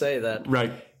going to say that.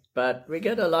 Right. But we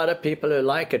get a lot of people who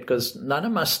like it, because none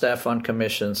of my staff on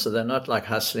commission, so they're not like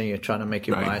hustling you, trying to make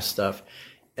you buy stuff.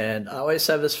 And I always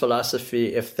have this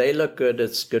philosophy, if they look good,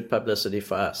 it's good publicity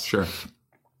for us. Sure.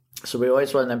 So we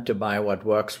always want them to buy what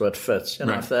works, what fits.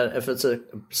 If it's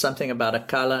something about a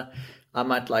color, I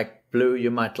might like blue, you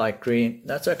might like green.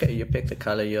 That's okay. You pick the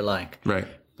color you like. Right.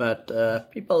 But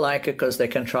people like it because they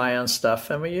can try on stuff,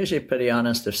 and we're usually pretty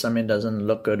honest. If something doesn't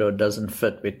look good or doesn't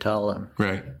fit, we tell them.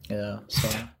 Right. Yeah. So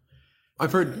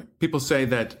I've heard people say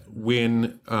that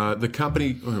when when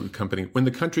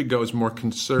the country goes more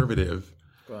conservative,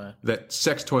 that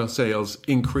sex toy sales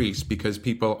increase because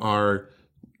people are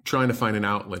trying to find an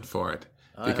outlet for it.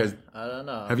 Because I don't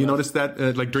know. Have you noticed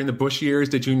that? Like during the Bush years,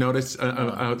 did you notice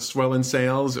a swell in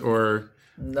sales or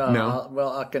no?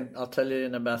 I'll tell you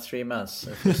in about 3 months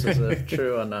if this is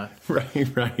true or not. Right.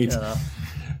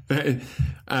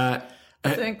 I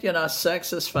think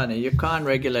sex is funny. You can't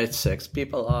regulate sex.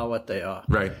 People are what they are.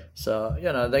 Right. So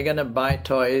they're going to buy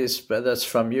toys, whether it's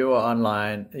from you or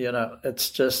online.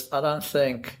 It's just I don't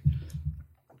think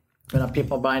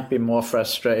People might be more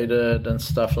frustrated and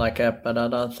stuff like that, but I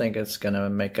don't think it's going to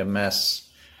make a mass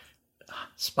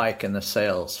spike in the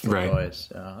sales for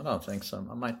toys. I don't think so.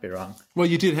 I might be wrong. Well,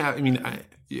 you did have,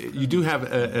 you do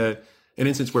have an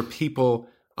instance where people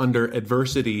under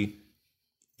adversity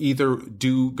either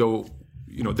do go,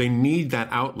 they need that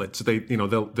outlet. So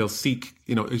they'll seek,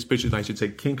 especially I should say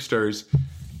Kinksters.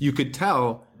 You could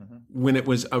tell when it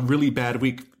was a really bad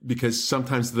week because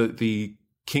sometimes the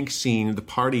kink scene, the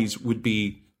parties would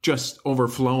be just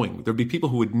overflowing. There'd be people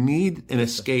who would need an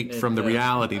escape from the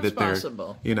reality that they're,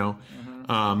 possible.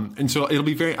 And so I'll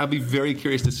be very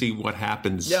curious to see what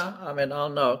happens. Yeah, I'll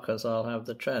know because I'll have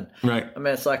the trend. Right.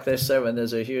 It's like they say when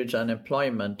there's a huge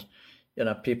unemployment,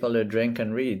 people who drink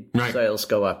and read, sales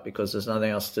go up because there's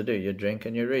nothing else to do. You drink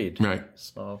and you read. Right.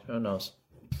 So who knows?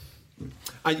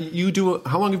 How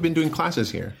long have you been doing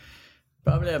classes here?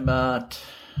 Probably about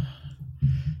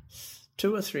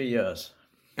 2 or 3 years.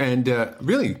 And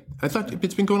really, I thought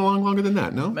it's been going along longer than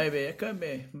that, no? Maybe. It could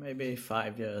be. Maybe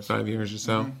 5 years. 5 years or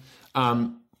so.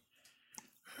 Are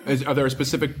there a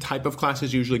specific type of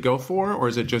classes you usually go for, or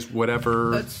is it just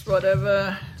whatever? It's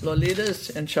whatever. Lolita's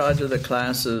in charge of the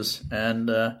classes, and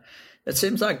it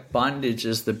seems like bondage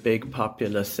is the big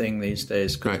popular thing these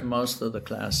days because most of the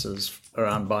classes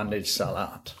around bondage sell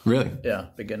out. Really? Yeah,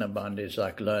 beginner bondage,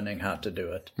 like learning how to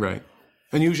do it. Right.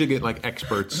 And you usually get like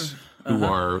experts who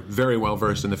are very well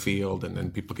versed in the field, and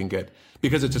then people can get,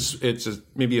 because it's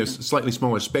maybe a slightly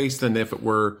smaller space than if it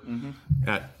were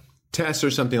at tests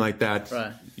or something like that.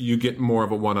 Right. You get more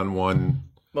of a one-on-one.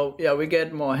 Well, yeah, we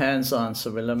get more hands-on, so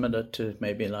we limit it to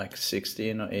maybe like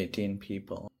 16 or 18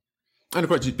 people. And of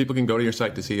course, people can go to your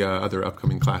site to see other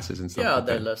upcoming classes and stuff. Yeah, like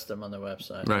they that. list them on the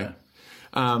website. Right.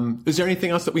 Yeah. Is there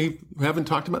anything else that we haven't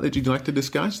talked about that you'd like to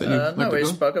discuss? We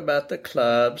spoke about the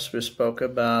clubs. We spoke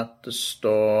about the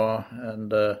store,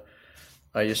 and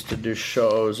I used to do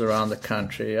shows around the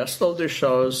country. I still do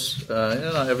shows.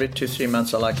 Every 2-3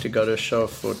 months I like to go to a show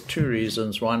for 2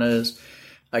 reasons. One is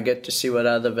I get to see what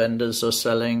other vendors are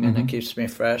selling, and it keeps me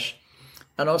fresh.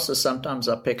 And also sometimes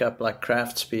I pick up like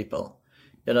craftspeople.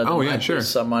 Sure.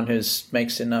 Someone who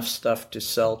makes enough stuff to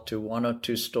sell to 1 or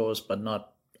 2 stores, but not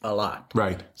a lot.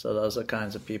 Right. So those are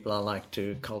kinds of people I like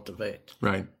to cultivate.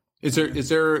 Right. Is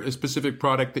there a specific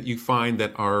product that you find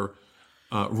that are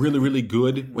really, really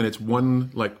good when it's one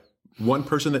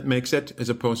person that makes it, as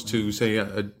opposed to say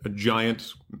a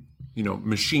giant,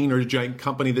 machine or a giant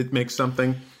company that makes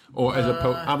something? Or as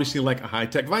opposed, obviously, like a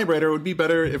high-tech vibrator would be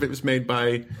better if it was made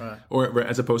by, or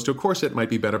as opposed to a corset might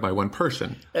be better by one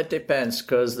person. It depends,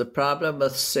 because the problem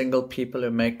with single people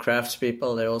who make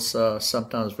craftspeople, they're also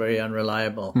sometimes very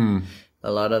unreliable.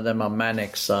 A lot of them are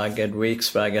manic, so I get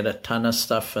weeks where I get a ton of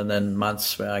stuff and then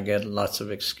months where I get lots of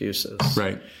excuses.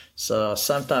 Right. So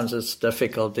sometimes it's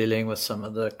difficult dealing with some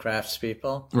of the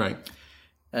craftspeople. Right.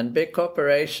 And big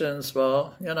corporations,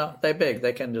 well, they're big.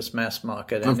 They can just mass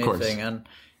market anything. Of course.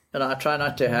 And I try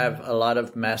not to have a lot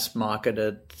of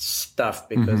mass-marketed stuff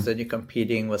because then you're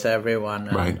competing with everyone,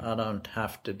 and I don't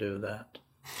have to do that.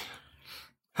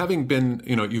 Having been,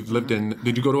 you've lived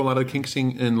did you go to a lot of kink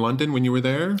scene in London when you were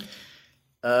there?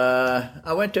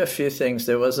 I went to a few things.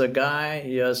 There was a guy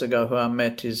years ago who I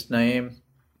met, his name.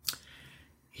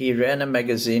 He ran a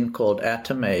magazine called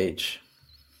Atom Age.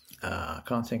 I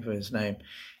can't think of his name.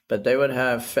 But they would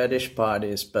have fetish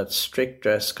parties, but strict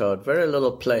dress code. Very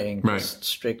little playing, just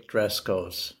strict dress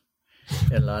codes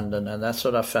in London. And that's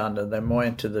what I found. And they're more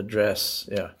into the dress,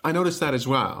 yeah. I noticed that as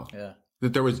well. Yeah.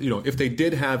 That there was, if they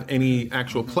did have any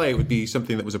actual play, it would be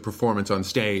something that was a performance on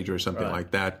stage or something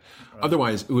like that. Right.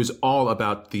 Otherwise, it was all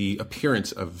about the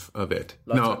appearance of it.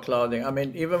 Lots of clothing.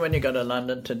 Even when you go to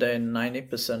London today,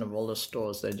 90% of all the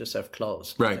stores, they just have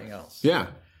clothes, nothing else. Yeah.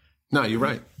 No, you're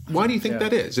right. Why do you think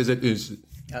that is? Is it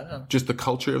I don't know. Just the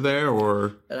culture there,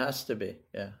 or it has to be,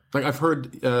 yeah. Like I've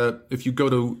heard, if you go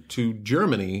to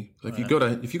Germany, if you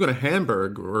go to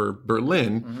Hamburg or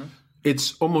Berlin,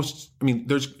 it's almost.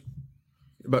 There's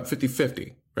about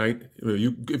 50-50, right?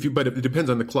 But it depends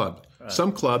on the club. Right.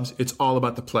 Some clubs, it's all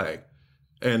about the play,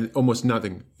 and almost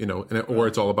nothing, or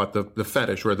it's all about the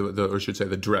fetish, or or I should say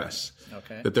the dress.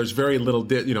 Okay. That there's very little,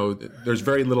 there's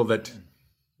very little that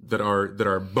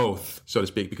are both, so to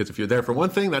speak, because if you're there for one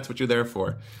thing, that's what you're there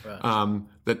for. Right.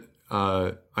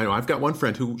 I know I've got one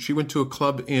friend who she went to a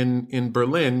club in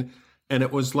Berlin, and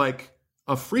it was like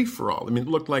a free-for-all. It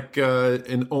looked like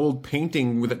an old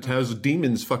painting that has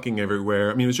demons fucking everywhere.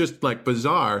 It was just like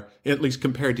bizarre, at least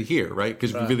compared to here, right?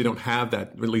 Because we really don't have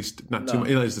that, or at least not too much,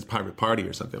 unless it's a private party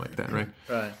or something like that, right?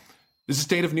 Right. Is the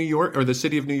state of New York, or the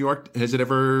city of New York, has it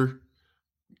ever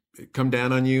come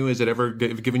down on you? Has it ever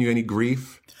given you any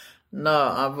grief?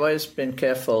 No, I've always been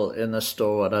careful in the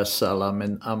store what I sell.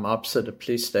 I'm opposite a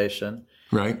police station.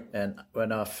 Right. And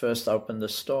when I first opened the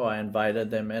store, I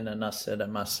invited them in and I said,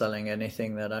 am I selling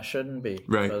anything that I shouldn't be?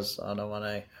 Right. Because I don't want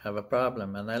to have a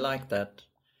problem. And they like that.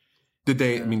 Did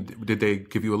they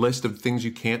give you a list of things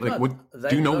you can't, like, No, what, they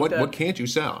do you know looked what at- can't you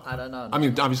sell? I don't know. I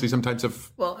mean, obviously some types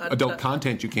of adult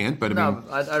content you can't, but I mean,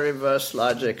 No, I reversed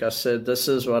logic. I said, this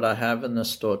is what I have in the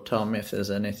store. Tell me if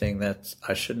there's anything that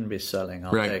I shouldn't be selling.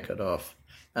 I'll Right. take it off.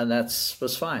 And that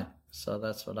was fine. So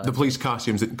that's what I the police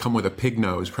costumes that come with a pig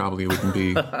nose probably wouldn't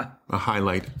be a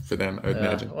highlight for them, I would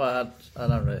imagine. Well, I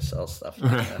don't really sell stuff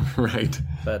like that. Right.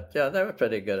 But yeah, they were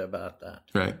pretty good about that.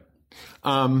 Right.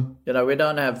 We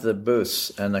don't have the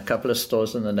booths, and a couple of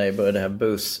stores in the neighborhood have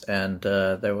booths, and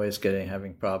they're always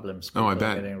having problems. People I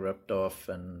bet. are getting ripped off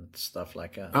and stuff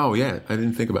like that. Oh, yeah. I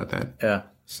didn't think about that. Yeah.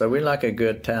 So we like a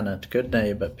good tenant, good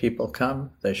neighbor. People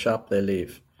come, they shop, they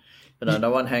leave.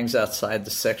 No one hangs outside the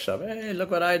sex shop. Hey,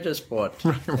 look what I just bought.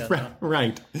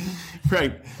 Right.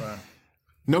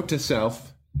 Note to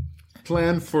self: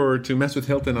 plan to mess with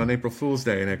Hilton on April Fool's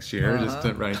Day next year.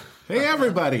 Right. Hey,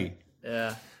 everybody.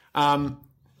 Yeah.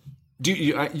 Do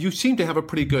you seem to have a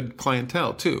pretty good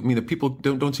clientele too? I mean, the people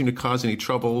don't seem to cause any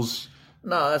troubles.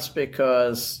 No, that's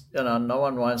because no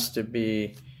one wants to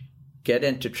get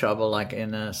into trouble like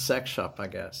in a sex shop, I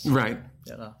guess. Right.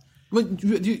 Well,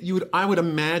 I would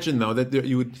imagine though that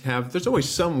you would have. There's always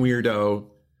some weirdo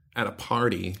at a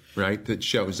party, right, that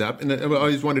shows up, and I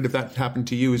always wondered if that happened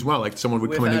to you as well. Like someone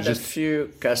would come in and We've had a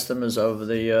few customers over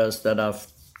the years that I've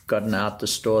gotten out the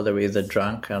store. They were either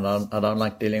drunk, and I don't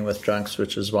like dealing with drunks,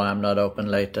 which is why I'm not open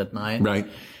late at night. Right.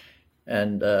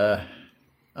 And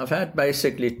I've had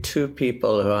basically 2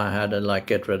 people who I had to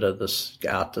get rid of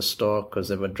out the store because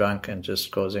they were drunk and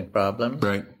just causing problems.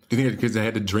 Right. Do you think it's because they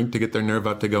had to drink to get their nerve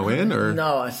up to go in, or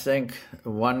No, I think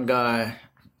one guy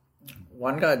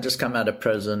had just come out of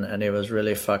prison and he was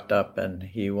really fucked up and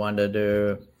he wanted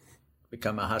to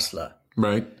become a hustler.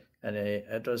 right? And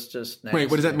it was just nasty.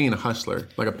 Wait, what does that mean? A hustler,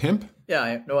 like a pimp?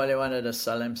 Yeah, he wanted to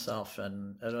sell himself,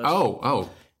 and it was Oh,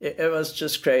 it was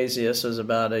just crazy. This was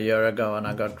about a year ago, and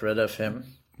I got rid of him.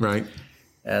 right.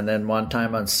 And then one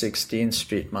time on 16th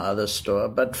Street, my other store.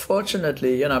 But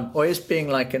fortunately, always being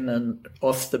in an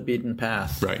off the beaten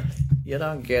path. Right. You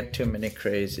don't get too many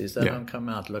crazies. They Yeah. don't come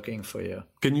out looking for you.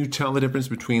 Can you tell the difference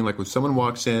between when someone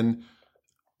walks in,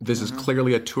 this is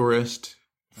clearly a tourist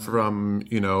from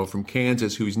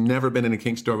Kansas who's never been in a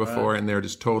kink store before, and they're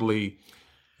just totally,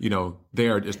 they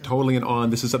are just totally in awe.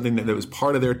 And this is something that was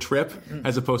part of their trip,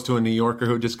 as opposed to a New Yorker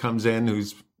who just comes in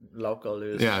who's Local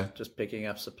who's just picking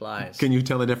up supplies. Can you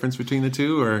tell the difference between the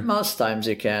two, or? Most times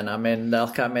you can. I mean, they'll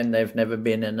come in, they've never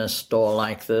been in a store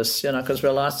like this, because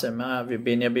we'll ask them, have you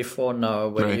been here before? No.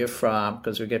 Where are you from?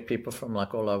 Because we get people from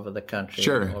all over the country,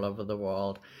 all over the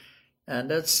world.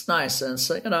 And it's nice. And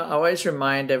so, I always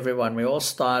remind everyone, we all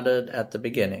started at the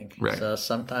beginning. Right. So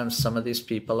sometimes some of these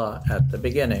people are at the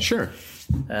beginning. Sure.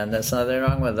 And there's nothing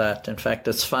wrong with that. In fact,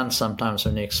 it's fun sometimes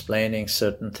when you're explaining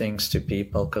certain things to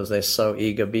people because they're so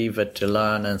eager beaver to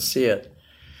learn and see it.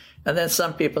 And then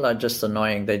some people are just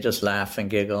annoying. They just laugh and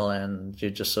giggle, and you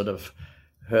just sort of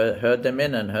herd them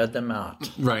in and herd them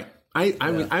out. Right.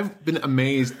 I've been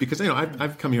amazed because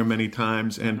I've come here many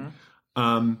times, and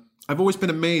I've always been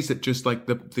amazed at just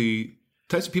the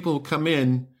types of people who come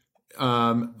in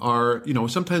are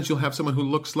sometimes you'll have someone who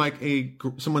looks like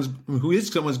someone's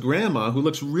grandma who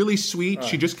looks really sweet. Right.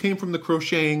 She just came from the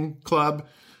crocheting club,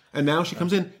 and now she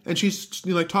comes in and she's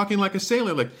talking like a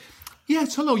sailor,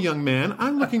 yes, hello, young man.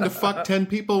 I'm looking to fuck 10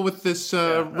 people with this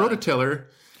rototiller.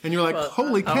 And you're like,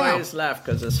 holy cow. I always laugh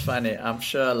because it's funny. I'm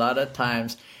sure a lot of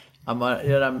times,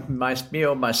 me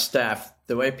or my staff,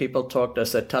 the way people talk to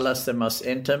us, they tell us their most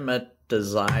intimate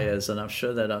desires, and I'm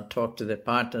sure they don't talk to their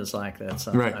partners like that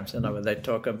sometimes. Right. Where they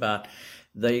talk about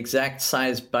the exact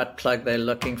size butt plug they're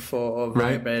looking for, or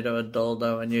vibrator, or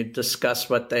dildo, and you discuss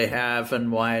what they have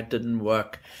and why it didn't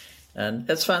work. And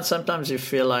it's fun. Sometimes you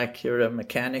feel like you're a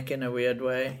mechanic in a weird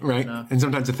way. Right. And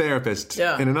sometimes a therapist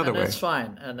in another way. It's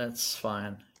fine. And it's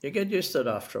fine. You get used to it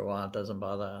after a while. It doesn't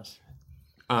bother us.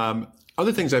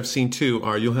 Other things I've seen, too,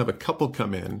 are you'll have a couple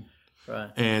come in.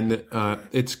 Right. And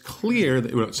it's clear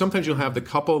that sometimes you'll have the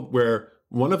couple where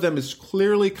one of them is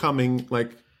clearly coming,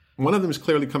 because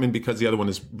the other one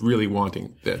is really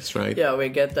wanting this, right? Yeah, we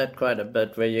get that quite a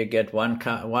bit, where you get one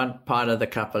part of the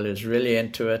couple who's really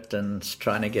into it and is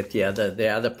trying to get the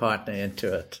other partner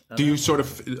into it. Do you sort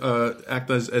of act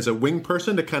as a wing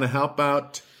person to kind of help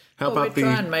out? We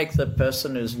try and make the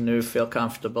person who's new feel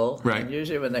comfortable. Right. And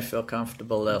usually when they feel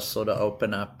comfortable, they'll sort of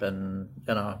open up and,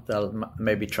 they'll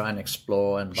maybe try and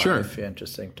explore and buy a few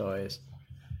interesting toys.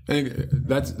 And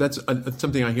that's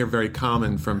something I hear very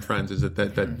common from friends is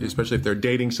that especially if they're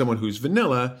dating someone who's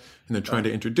vanilla and they're trying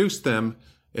to introduce them,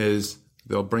 is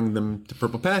they'll bring them to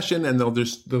Purple Passion and they'll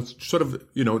sort of,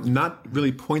 not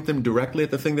really point them directly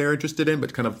at the thing they're interested in,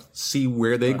 but kind of see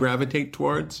where they gravitate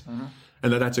towards.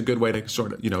 And that's a good way to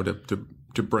sort of,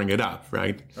 to bring it up,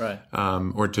 right? Right.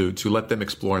 Or to let them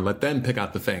explore and let them pick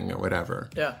out the thing or whatever.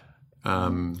 Yeah.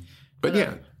 But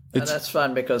yeah. And that's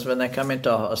fun because when they come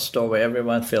into a store where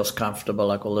everyone feels comfortable,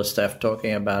 like all the staff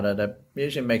talking about it, it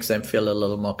usually makes them feel a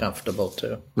little more comfortable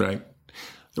too. Right.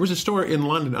 There was a store in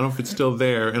London, I don't know if it's still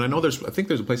there, and I think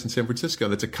there's a place in San Francisco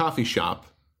that's a coffee shop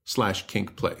 /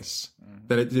 kink place.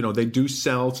 That they do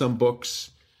sell some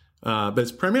books, but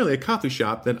it's primarily a coffee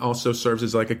shop that also serves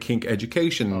as like a kink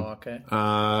education. Oh, okay.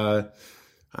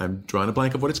 I'm drawing a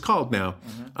blank of what it's called now.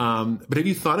 But have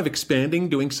you thought of expanding,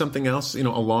 doing something else,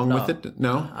 along with it?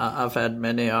 No? I've had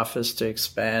many offers to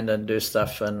expand and do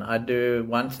stuff, and I do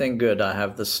one thing good. I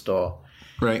have the store.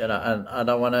 Right. And I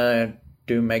don't want to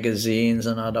do magazines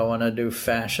and I don't want to do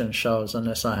fashion shows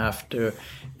unless I have to.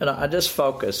 I just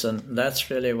focus, and that's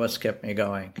really what's kept me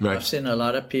going. Right. I've seen a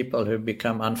lot of people who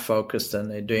become unfocused and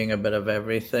they're doing a bit of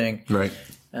everything. Right.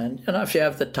 And, if you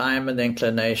have the time and the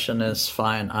inclination, it's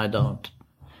fine. I don't.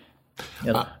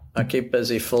 I keep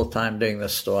busy full-time doing the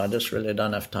store. I just really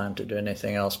don't have time to do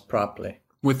anything else properly.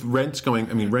 With rents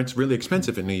rent's really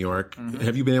expensive in New York.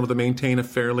 Have you been able to maintain a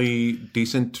fairly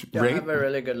decent rate? I have a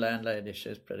really good landlady.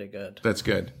 She's pretty good. That's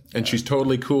good. And she's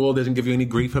totally cool, doesn't give you any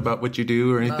grief about what you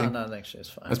do or anything? No, I think she's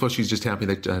fine. I suppose she's just happy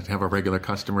to have a regular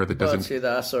customer that doesn't... Well, it's either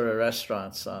us or a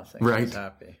restaurant, so I think she's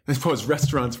happy. I suppose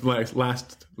restaurants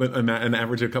last an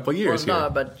average of a couple of years here.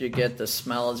 But you get the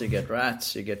smells, you get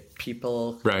rats, you get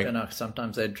people. Right.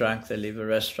 Sometimes they're drunk, they leave a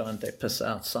restaurant, they piss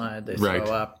outside, they throw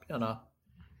up,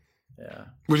 Yeah.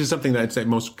 Which is something that I'd say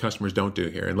most customers don't do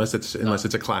here, unless it's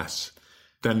a class.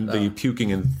 Then the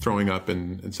puking and throwing up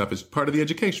and stuff is part of the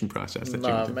education process.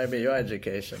 Maybe your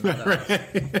education.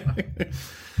 Right.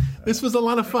 This was a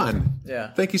lot of fun.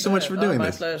 Yeah. Thank you so much for doing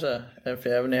this. My pleasure. If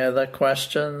you have any other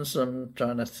questions, I'm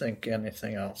trying to think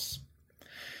anything else.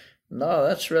 No,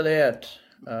 that's really it.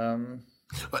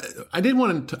 I did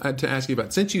want to ask you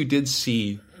about, since you did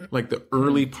see like the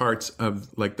early parts of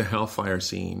like the Hellfire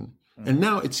scene. And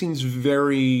now it seems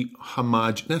very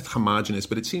not homogenous,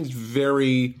 but it seems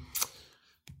very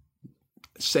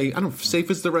safe. I don't know if safe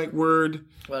is the right word.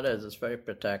 Well, it is. It's very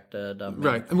protected.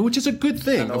 Right. Which is a good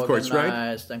thing, of course, right?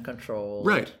 Organized and controlled.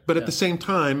 Right. But at the same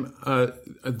time,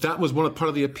 that was part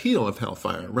of the appeal of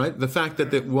Hellfire, right? The fact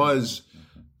that it was,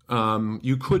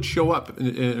 you could show up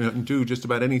and do just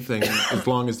about anything as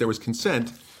long as there was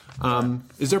consent. Do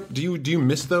you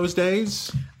miss those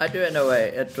days? I do, in a way.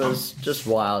 It was just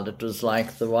wild. It was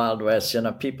like the Wild West.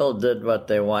 People did what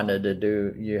they wanted to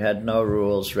do. You had no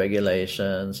rules,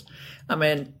 regulations.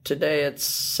 Today it's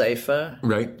safer.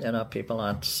 Right. People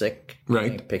aren't sick.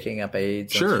 Right. Picking up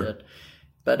AIDS Sure. and shit.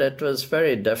 But it was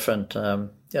very different.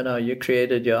 You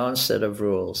created your own set of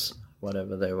rules,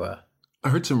 whatever they were. I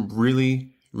heard some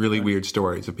really, really weird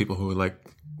stories of people who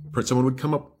someone would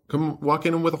come walk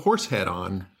in with a horse head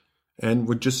on and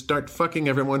would just start fucking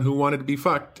everyone who wanted to be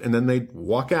fucked, and then they'd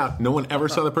walk out. No one ever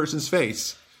saw the person's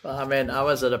face. Well, I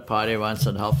was at a party once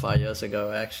in Hellfire years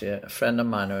ago, actually. A friend of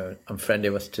mine who I'm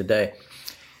friendly with today,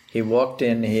 he walked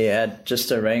in, he had just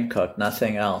a raincoat,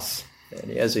 nothing else. And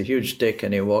he has a huge dick,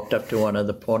 and he walked up to one of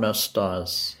the porno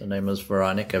stars. Her name was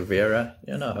Veronica Vera,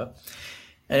 you know her.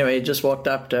 Anyway, he just walked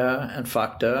up to her and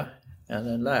fucked her and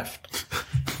then left.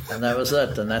 And that was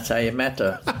it, and that's how you met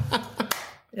her.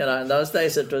 In those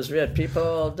days it was weird.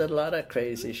 People did a lot of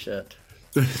crazy shit.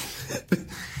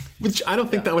 Which I don't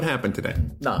think that would happen today.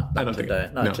 No, I don't today.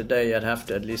 think. No, today you'd have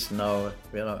to at least know,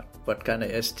 what kind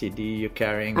of STD you're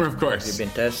carrying. Of course. You've been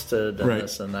tested and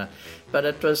this and that. But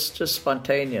it was just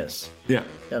spontaneous. Yeah.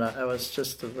 It was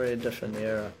just a very different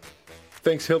era.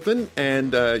 Thanks, Hilton.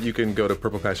 And you can go to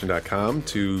purplepassion.com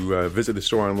to visit the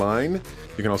store online.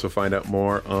 You can also find out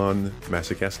more on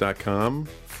masochist.com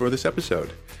for this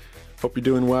episode. Hope you're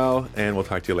doing well, and we'll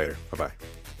talk to you later.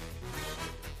 Bye-bye.